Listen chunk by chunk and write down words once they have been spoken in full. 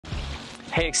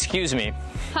Hey, excuse me.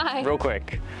 Hi. Real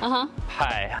quick.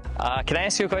 Hi. Can I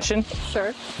ask you a question?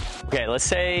 Sure. Okay, let's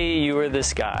say you were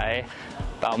this guy,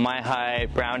 about my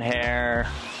height, brown hair,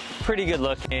 pretty good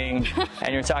looking,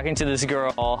 and you're talking to this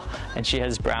girl, and she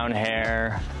has brown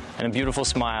hair and a beautiful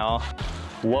smile.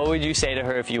 What would you say to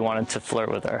her if you wanted to flirt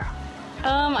with her?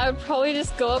 I would probably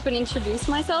just go up and introduce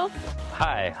myself.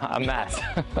 Hi, I'm Matt.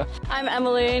 I'm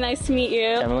Emily, nice to meet you.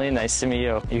 Emily, nice to meet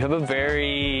you. You have a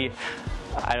very,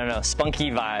 I don't know,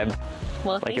 spunky vibe.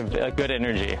 Well, Like a good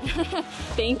energy.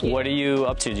 thank you. What are you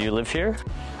up to? Do you live here?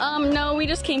 No, we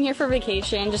just came here for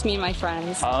vacation, just me and my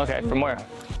friends. Oh, okay. From where?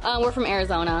 We're from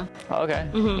Arizona. Oh, okay.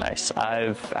 Nice.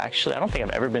 I don't think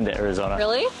I've ever been to Arizona.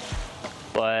 Really?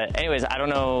 But anyways, I don't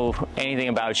know anything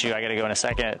about you. I gotta go in a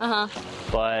second.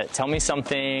 But tell me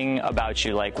something about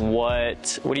you. Like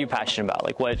what are you passionate about?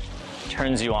 Like what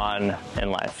turns you on in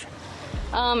life?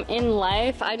 In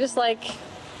life, I just like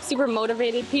super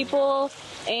motivated people,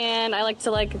 and I like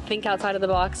to think outside of the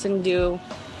box and do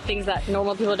things that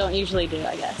normal people don't usually do,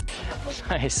 I guess.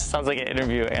 Nice. Sounds like an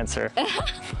interview answer.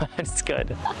 It's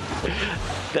good.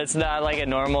 That's not like a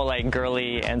normal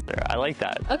girly answer. I like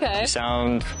that. Okay. You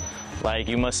sound like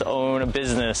you must own a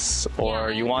business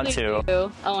or you want to.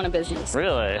 Do own a business.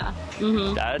 Really?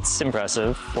 Yeah. That's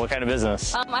impressive. What kind of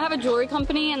business? I have a jewelry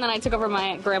company, and then I took over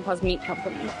my grandpa's meat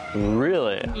company.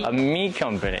 Really? A meat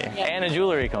company and a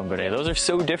jewelry company. Those are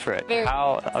so different. Very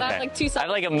How? different. So Okay. I have, like, two sides. I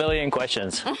have like a million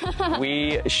questions.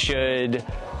 We should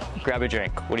grab a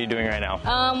drink. What are you doing right now?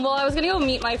 Well, I was gonna go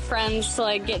meet my friends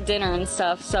to get dinner and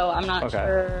stuff, so I'm not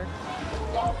sure.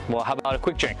 Well, how about a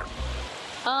quick drink?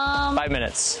 5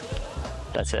 minutes.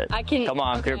 That's it. I can. Come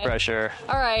on, peer pressure.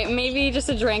 All right, maybe just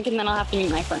a drink, and then I'll have to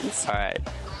meet my friends. All right.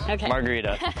 Okay.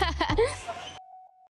 Margarita.